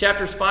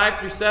 Chapters 5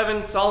 through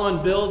 7,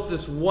 Solomon builds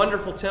this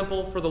wonderful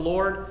temple for the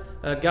Lord.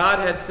 God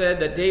had said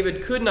that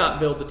David could not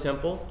build the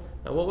temple.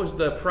 What was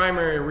the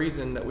primary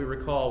reason that we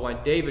recall why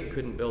David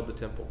couldn't build the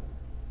temple?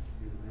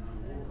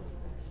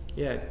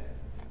 Yeah,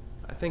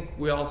 I think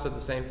we all said the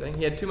same thing.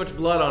 He had too much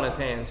blood on his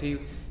hands. He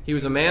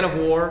was a man of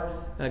war.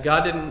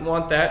 God didn't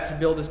want that to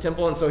build his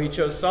temple, and so he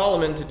chose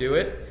Solomon to do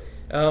it.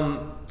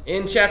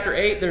 In chapter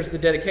 8, there's the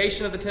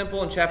dedication of the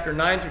temple. In chapter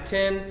 9 through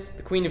 10,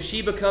 the Queen of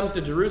Sheba comes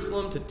to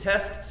Jerusalem to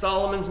test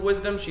Solomon's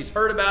wisdom. She's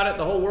heard about it.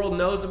 The whole world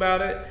knows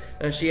about it.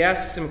 And she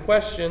asks him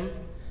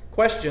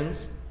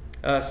questions.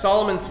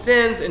 Solomon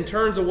sins and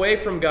turns away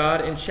from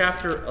God in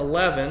chapter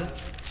 11.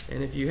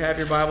 And if you have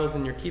your Bibles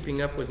and you're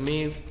keeping up with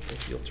me,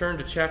 if you'll turn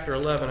to chapter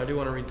 11, I do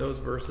want to read those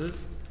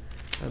verses.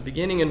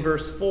 Beginning in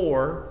verse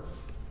 4,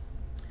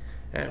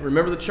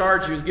 remember the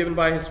charge he was given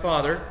by his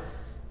father.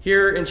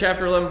 Here in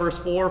chapter 11, verse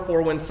 4,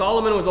 for when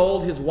Solomon was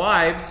old, his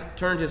wives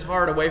turned his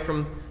heart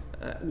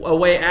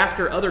away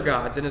after other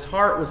gods, and his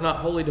heart was not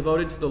wholly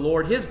devoted to the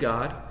Lord his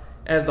God,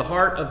 as the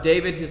heart of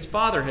David his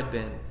father had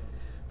been.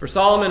 For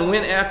Solomon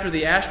went after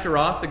the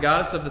Ashtaroth, the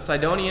goddess of the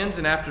Sidonians,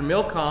 and after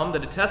Milcom, the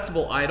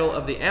detestable idol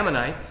of the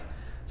Ammonites.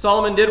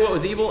 Solomon did what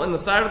was evil in the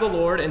sight of the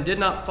Lord, and did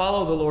not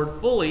follow the Lord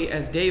fully,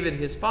 as David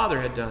his father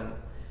had done.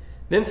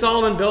 Then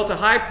Solomon built a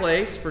high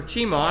place for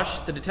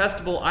Chemosh, the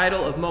detestable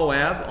idol of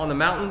Moab, on the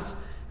mountains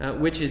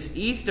which is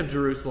east of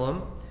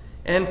Jerusalem,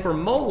 and for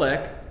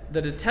Molech,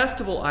 the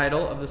detestable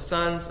idol of the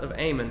sons of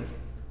Ammon.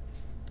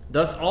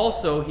 Thus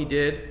also he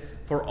did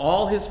for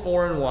all his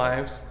foreign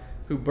wives,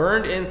 who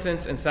burned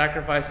incense and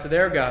sacrificed to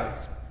their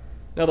gods.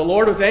 Now the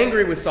Lord was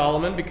angry with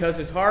Solomon because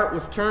his heart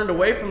was turned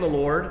away from the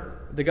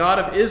Lord, the God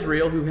of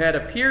Israel, who had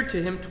appeared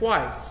to him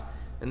twice.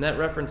 And that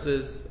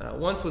references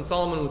once when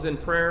Solomon was in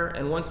prayer,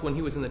 and once when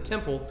he was in the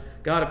temple,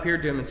 God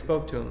appeared to him and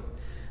spoke to him.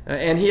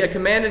 And he had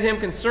commanded him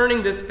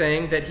concerning this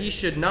thing, that he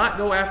should not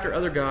go after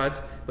other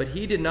gods, but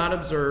he did not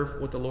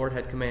observe what the Lord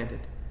had commanded.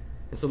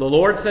 And so the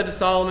Lord said to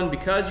Solomon,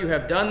 because you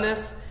have done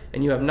this,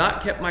 and you have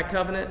not kept my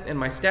covenant and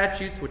my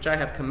statutes, which I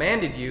have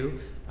commanded you,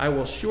 I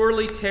will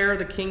surely tear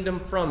the kingdom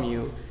from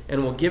you,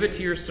 and will give it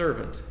to your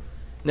servant.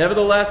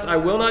 Nevertheless, I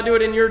will not do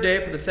it in your day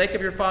for the sake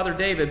of your father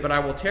David, but I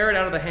will tear it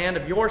out of the hand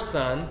of your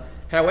son.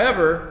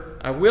 However,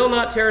 I will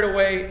not tear it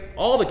away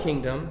all the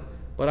kingdom,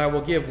 but I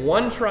will give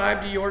one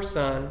tribe to your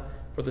son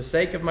for the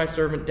sake of my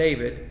servant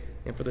David,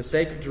 and for the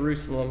sake of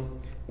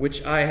Jerusalem,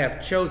 which I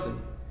have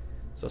chosen.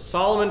 So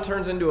Solomon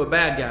turns into a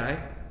bad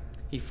guy.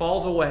 He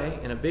falls away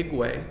in a big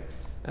way.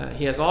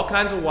 He has all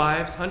kinds of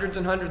wives, hundreds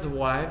and hundreds of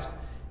wives,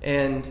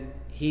 and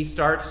he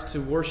starts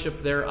to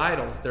worship their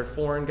idols, their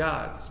foreign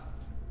gods.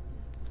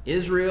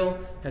 Israel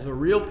has a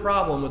real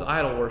problem with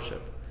idol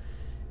worship.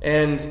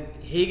 And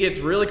he gets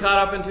really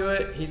caught up into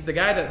it. He's the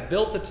guy that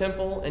built the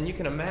temple, and you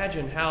can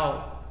imagine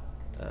how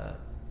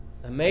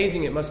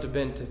amazing it must have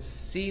been to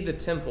see the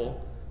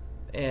temple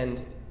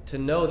and to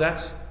know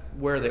that's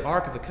where the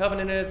Ark of the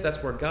Covenant is,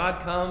 that's where God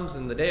comes,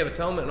 and the Day of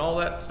Atonement and all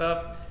that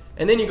stuff.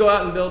 And then you go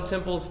out and build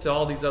temples to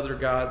all these other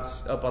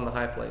gods up on the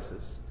high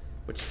places,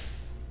 which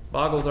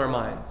boggles our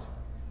minds.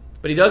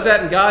 But he does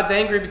that, and God's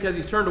angry because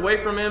he's turned away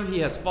from him. He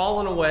has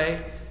fallen away,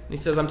 and he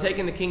says, I'm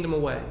taking the kingdom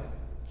away.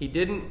 He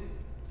didn't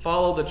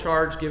follow the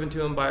charge given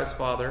to him by his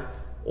father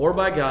or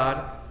by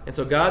God, and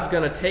so God's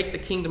going to take the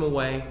kingdom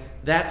away.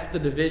 That's the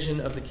division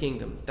of the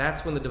kingdom.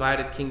 That's when the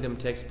divided kingdom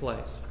takes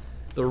place.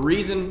 The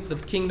reason the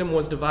kingdom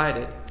was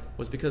divided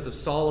was because of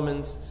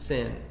Solomon's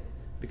sin,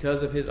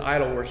 because of his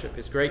idol worship,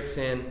 his great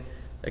sin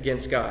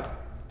against God.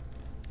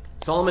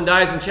 Solomon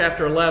dies in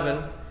chapter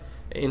 11.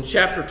 In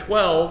chapter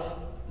 12,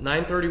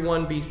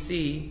 931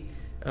 BC,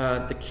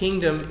 the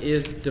kingdom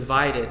is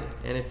divided.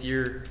 And if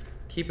you're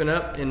keeping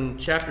up, in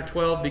chapter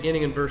 12,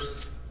 beginning in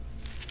verse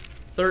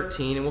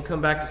 13, and we'll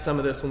come back to some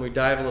of this when we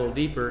dive a little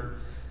deeper,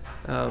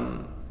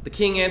 the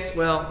king answered,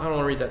 well, I don't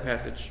want to read that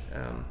passage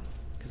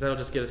because that'll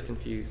just get us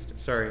confused.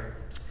 Sorry.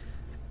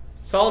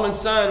 Solomon's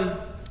son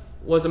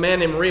was a man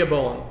named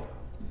Rehoboam.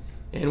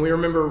 And we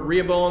remember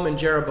Rehoboam and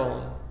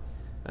Jeroboam.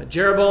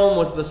 Jeroboam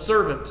was the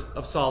servant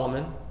of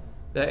Solomon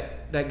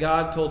that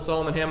God told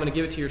Solomon, hey, I'm going to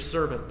give it to your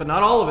servant. But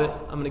not all of it.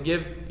 I'm going to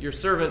give your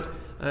servant,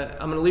 I'm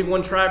going to leave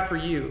one tribe for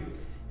you.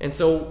 And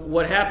so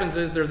what happens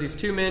is there's these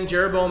two men,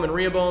 Jeroboam and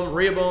Rehoboam.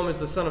 Rehoboam is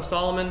the son of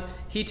Solomon.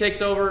 He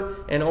takes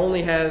over and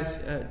only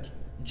has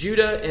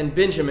Judah and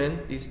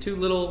Benjamin, these two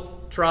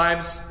little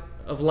tribes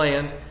of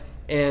land.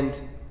 And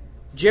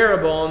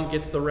Jeroboam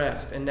gets the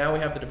rest, and now we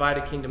have the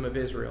divided kingdom of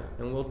Israel.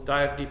 And we'll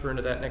dive deeper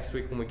into that next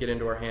week when we get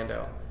into our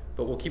handout.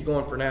 But we'll keep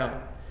going for now.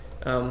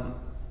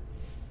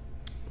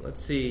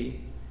 Let's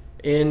see.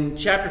 In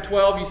chapter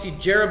 12, you see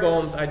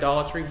Jeroboam's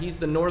idolatry. He's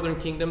the northern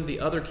kingdom, the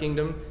other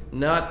kingdom,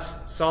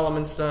 not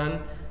Solomon's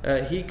son.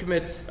 He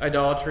commits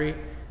idolatry.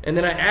 And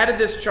then I added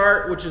this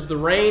chart, which is the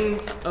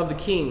reigns of the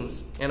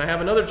kings. And I have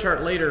another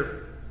chart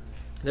later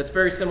that's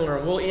very similar.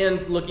 And we'll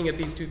end looking at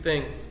these two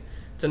things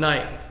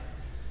tonight.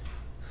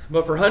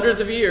 But for hundreds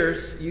of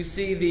years, you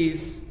see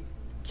these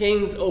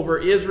kings over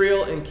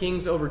Israel and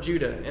kings over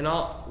Judah. And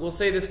we'll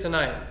say this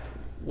tonight.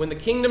 When the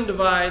kingdom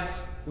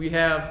divides, we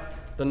have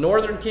the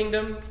northern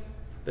kingdom,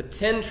 the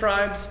 10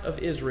 tribes of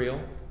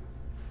Israel,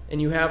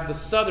 and you have the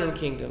southern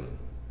kingdom,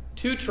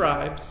 2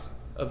 tribes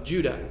of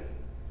Judah.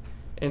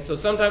 And so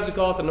sometimes we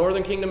call it the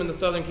northern kingdom and the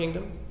southern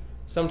kingdom.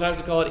 Sometimes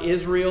we call it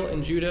Israel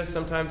and Judah.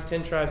 Sometimes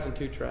 10 tribes and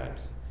 2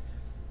 tribes.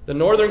 The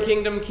northern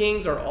kingdom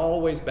kings are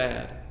always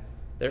bad.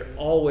 They're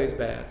always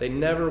bad. They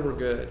never were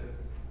good.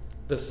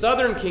 The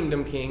southern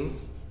kingdom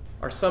kings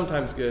are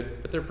sometimes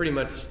good, but they're pretty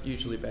much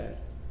usually bad.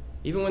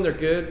 Even when they're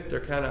good, they're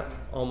kind of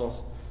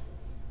almost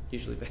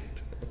usually bad.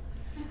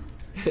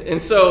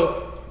 And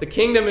so the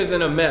kingdom is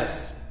in a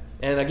mess.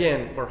 And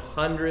again, for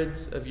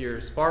hundreds of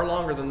years, far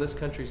longer than this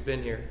country's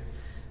been here.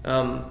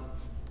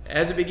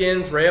 As it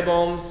begins,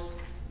 Rehoboam's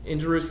in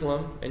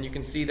Jerusalem, and you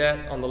can see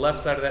that on the left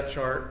side of that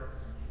chart.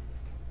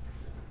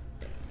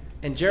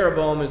 And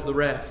Jeroboam is the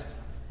rest.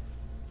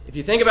 If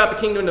you think about the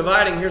kingdom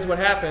dividing, here's what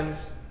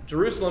happens.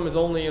 Jerusalem is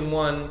only in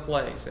one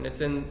place, and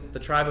it's in the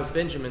tribe of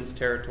Benjamin's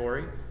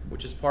territory,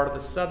 which is part of the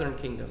southern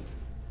kingdom.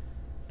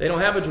 They don't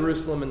have a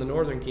Jerusalem in the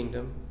northern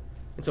kingdom.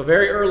 And so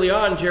very early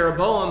on,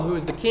 Jeroboam, who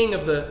is the king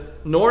of the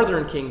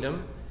northern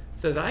kingdom,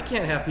 says, I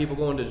can't have people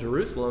going to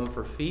Jerusalem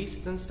for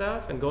feasts and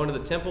stuff and going to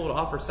the temple to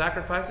offer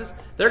sacrifices.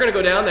 They're going to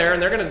go down there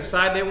and they're going to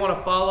decide they want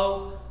to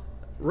follow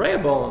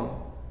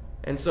Rehoboam.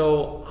 And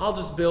so I'll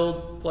just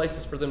build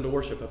places for them to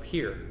worship up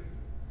here.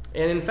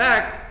 And in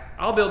fact,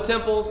 I'll build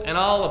temples and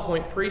I'll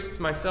appoint priests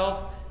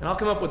myself and I'll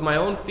come up with my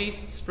own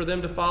feasts for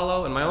them to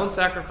follow and my own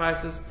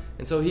sacrifices.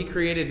 And so he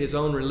created his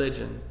own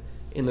religion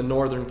in the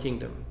northern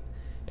kingdom.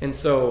 And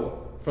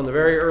so, from the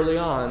very early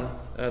on,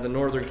 the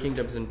northern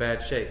kingdom's in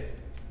bad shape.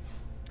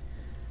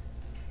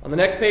 On the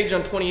next page,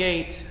 on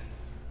 28,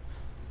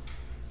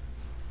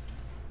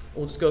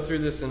 we'll just go through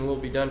this and we'll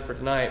be done for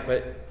tonight.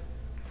 But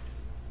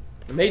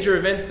the major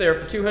events there,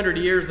 for 200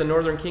 years, the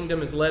northern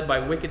kingdom is led by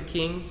wicked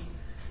kings.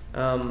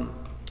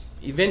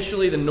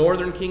 Eventually, the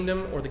northern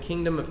kingdom, or the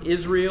kingdom of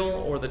Israel,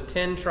 or the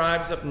 10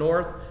 tribes up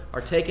north,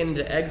 are taken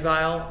into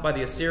exile by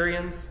the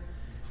Assyrians.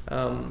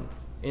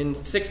 In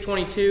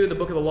 622, the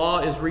book of the law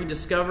is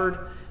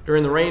rediscovered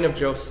during the reign of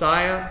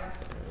Josiah.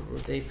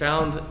 They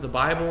found the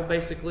Bible,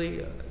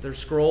 basically, their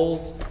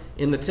scrolls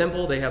in the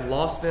temple. They had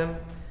lost them.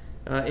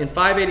 In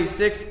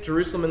 586,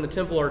 Jerusalem and the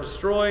temple are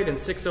destroyed. In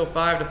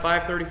 605 to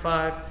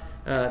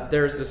 535,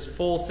 there's this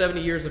full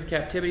 70 years of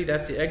captivity.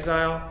 That's the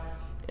exile.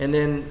 And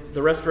then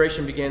the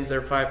restoration begins there,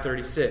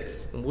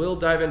 536. And we'll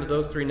dive into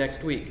those three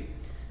next week.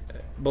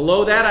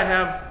 Below that, I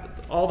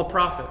have all the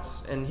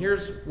prophets. And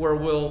here's where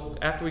we'll,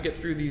 after we get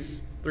through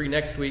these three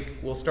next week,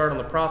 we'll start on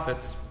the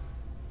prophets.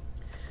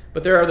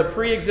 But there are the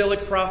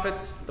pre-exilic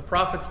prophets, the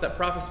prophets that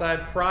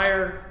prophesied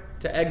prior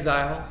to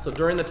exile, so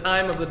during the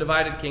time of the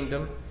divided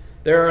kingdom.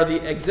 There are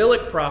the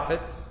exilic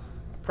prophets,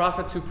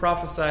 prophets who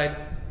prophesied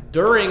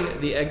during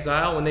the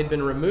exile when they'd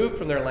been removed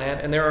from their land.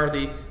 And there are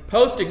the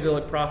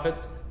post-exilic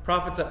prophets,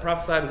 prophets that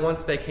prophesied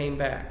once they came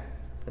back.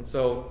 And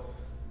so,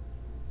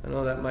 I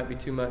know that might be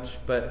too much,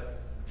 but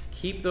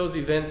keep those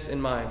events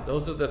in mind.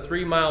 Those are the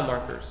 3 mile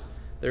markers.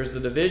 There's the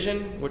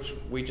division, which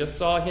we just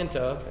saw a hint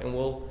of, and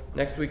we'll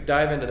next week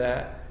dive into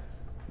that.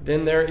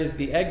 Then there is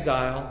the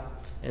exile,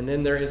 and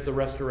then there is the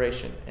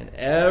restoration. And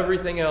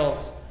everything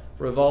else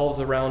revolves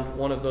around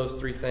one of those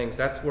 3 things.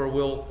 That's where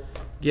we'll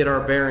get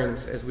our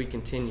bearings as we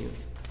continue.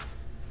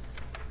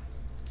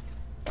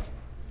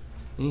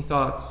 Any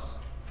thoughts?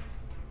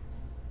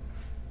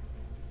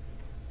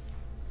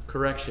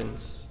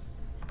 Corrections?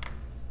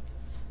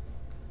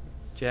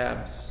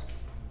 Jabs?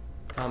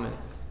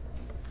 Comments?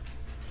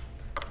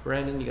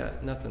 Brandon, you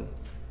got nothing?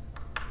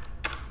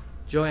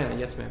 Joanna,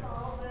 yes ma'am.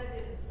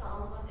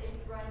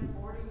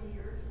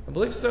 I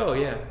believe so,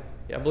 yeah.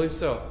 Yeah, I believe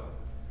so.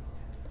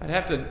 I'd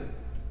have to...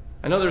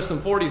 I know there's some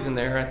 40s in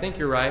there. I think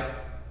you're right.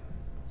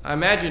 I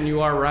imagine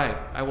you are right.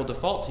 I will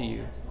default to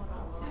you.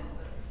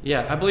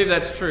 Yeah, I believe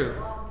that's true.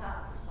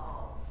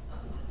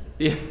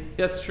 Yeah,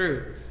 that's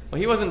true.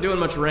 Well, he wasn't doing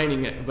much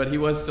reigning, but he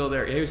was still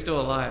there. He was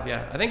still alive,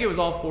 yeah. I think it was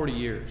all 40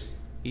 years,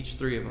 each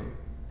 3 of them.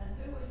 And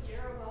who was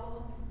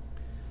Jeroboam?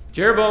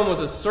 Jeroboam was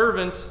a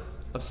servant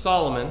of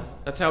Solomon.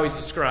 That's how he's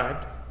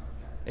described.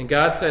 And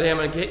God said, hey, I'm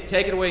going to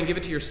take it away and give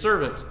it to your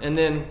servant. And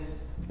then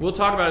we'll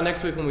talk about it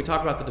next week when we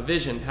talk about the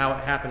division, how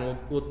it happened.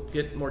 We'll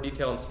get more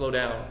detail and slow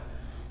down.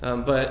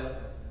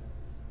 But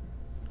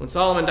when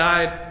Solomon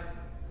died,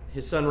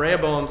 his son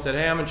Rehoboam said,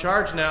 hey, I'm in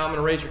charge now. I'm going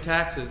to raise your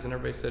taxes. And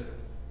everybody said,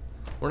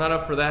 we're not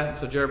up for that. And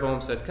so Jeroboam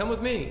said, come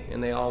with me.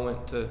 And they all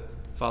went to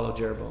follow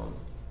Jeroboam.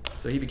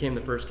 So he became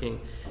the first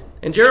king.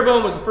 And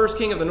Jeroboam was the first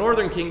king of the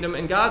northern kingdom.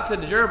 And God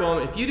said to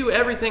Jeroboam, if you do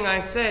everything I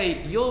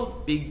say,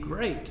 you'll be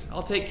great.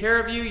 I'll take care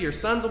of you. Your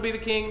sons will be the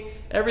king.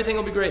 Everything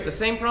will be great. The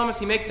same promise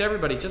he makes to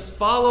everybody. Just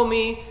follow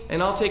me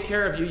and I'll take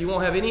care of you. You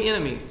won't have any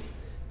enemies.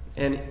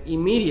 And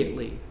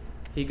immediately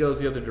he goes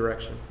the other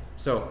direction.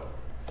 So,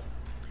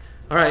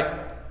 all right.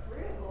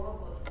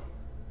 Rehoboam was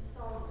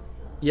Solomon's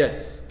son.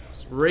 Yes.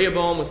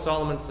 Rehoboam was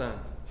Solomon's son.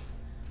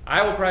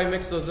 I will probably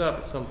mix those up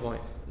at some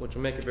point, which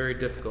will make it very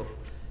difficult.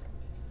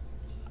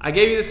 I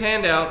gave you this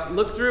handout.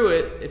 Look through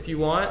it if you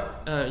want.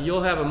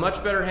 You'll have a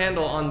much better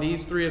handle on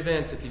these 3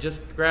 events if you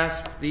just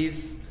grasp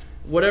these,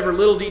 whatever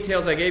little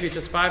details I gave you. It's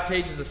just 5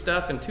 pages of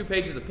stuff and 2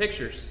 pages of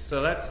pictures.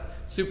 So that's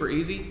super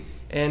easy.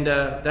 And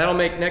that'll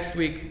make next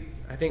week,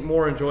 I think,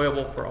 more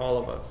enjoyable for all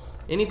of us.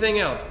 Anything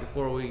else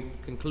before we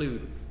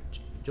conclude?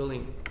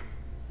 Jolene.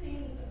 It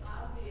seems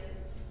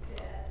obvious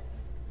that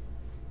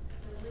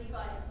the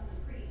Levites and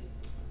the priests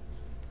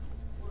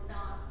were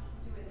not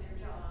doing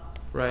their job.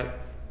 Right.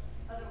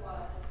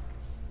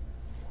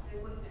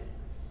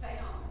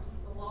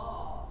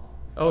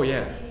 Oh,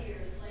 yeah. Many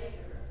years later.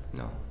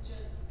 No.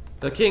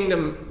 The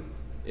kingdom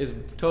is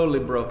totally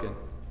broken.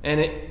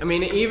 And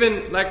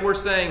even like we're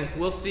saying,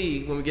 we'll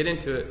see when we get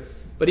into it,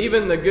 but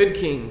even the good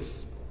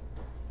kings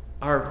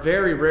are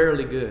very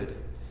rarely good.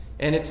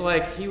 And it's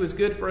like he was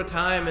good for a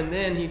time and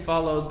then he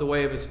followed the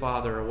way of his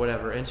father or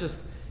whatever. And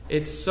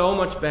it's so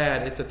much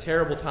bad. It's a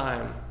terrible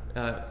time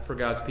for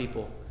God's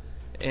people.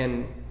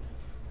 And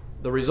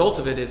the result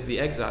of it is the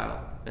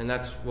exile. And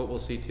that's what we'll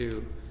see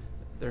too.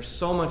 There's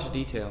so much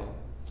detail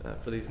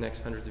for these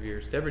next hundreds of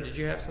years. Deborah, did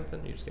you have something?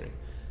 You're just kidding.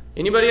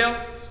 Anybody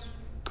else?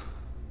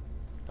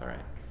 All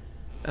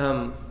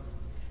right.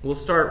 We'll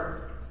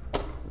start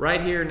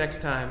right here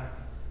next time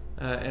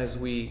as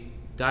we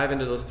dive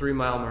into those 3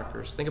 mile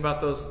markers. Think about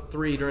those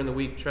 3 during the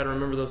week. Try to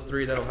remember those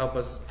 3. That'll help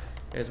us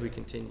as we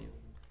continue.